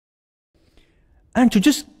And to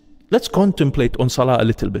just, let's contemplate on Salah a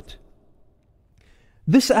little bit.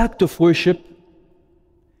 This act of worship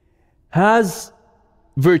has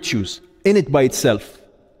virtues in it by itself.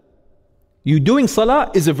 You doing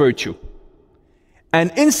Salah is a virtue.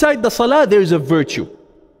 And inside the Salah there is a virtue.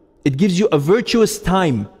 It gives you a virtuous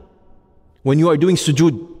time when you are doing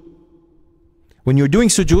sujood. When you're doing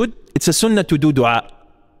sujood, it's a sunnah to do dua.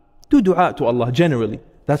 Do dua to Allah generally.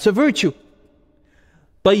 That's a virtue.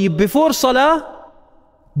 طيب, before Salah,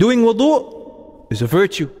 doing wudu is a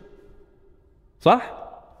virtue. صح?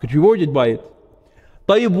 Get rewarded by it.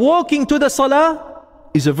 طيب, walking to the Salah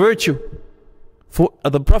is a virtue. For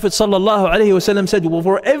the Prophet sallallahu alaihi wasallam said, well,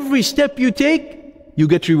 for every step you take, you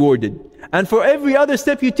get rewarded. And for every other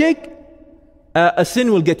step you take, a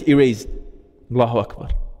sin will get erased. Allahu Akbar.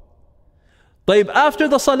 طيب, after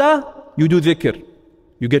the Salah, you do dhikr.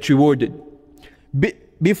 You get rewarded.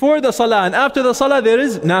 Before the Salah and after the Salah, there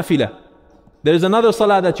is nafilah. There is another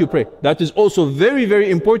Salah that you pray. That is also very,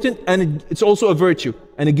 very important, and it's also a virtue,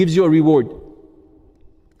 and it gives you a reward.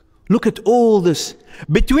 Look at all this.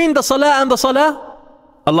 Between the Salah and the Salah,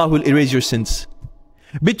 Allah will erase your sins.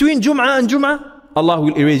 Between Jum'ah and Jum'ah, Allah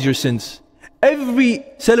will erase your sins. Every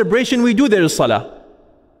celebration we do, there is Salah.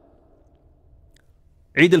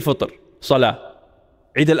 Eid al-Fitr, Salah.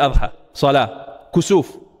 Eid al-Adha, Salah.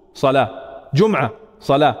 Kusuf, Salah. Jum'ah,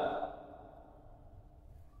 Salah.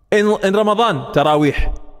 In Ramadan,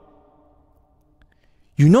 Taraweeh.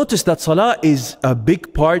 You notice that Salah is a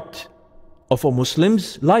big part of a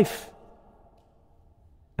Muslim's life.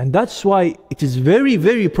 And that's why it is very,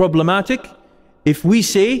 very problematic if we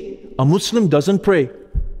say a Muslim doesn't pray.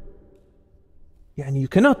 Yani you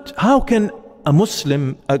cannot. How can a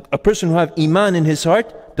Muslim, a person who has Iman in his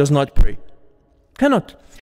heart, does not pray? Cannot.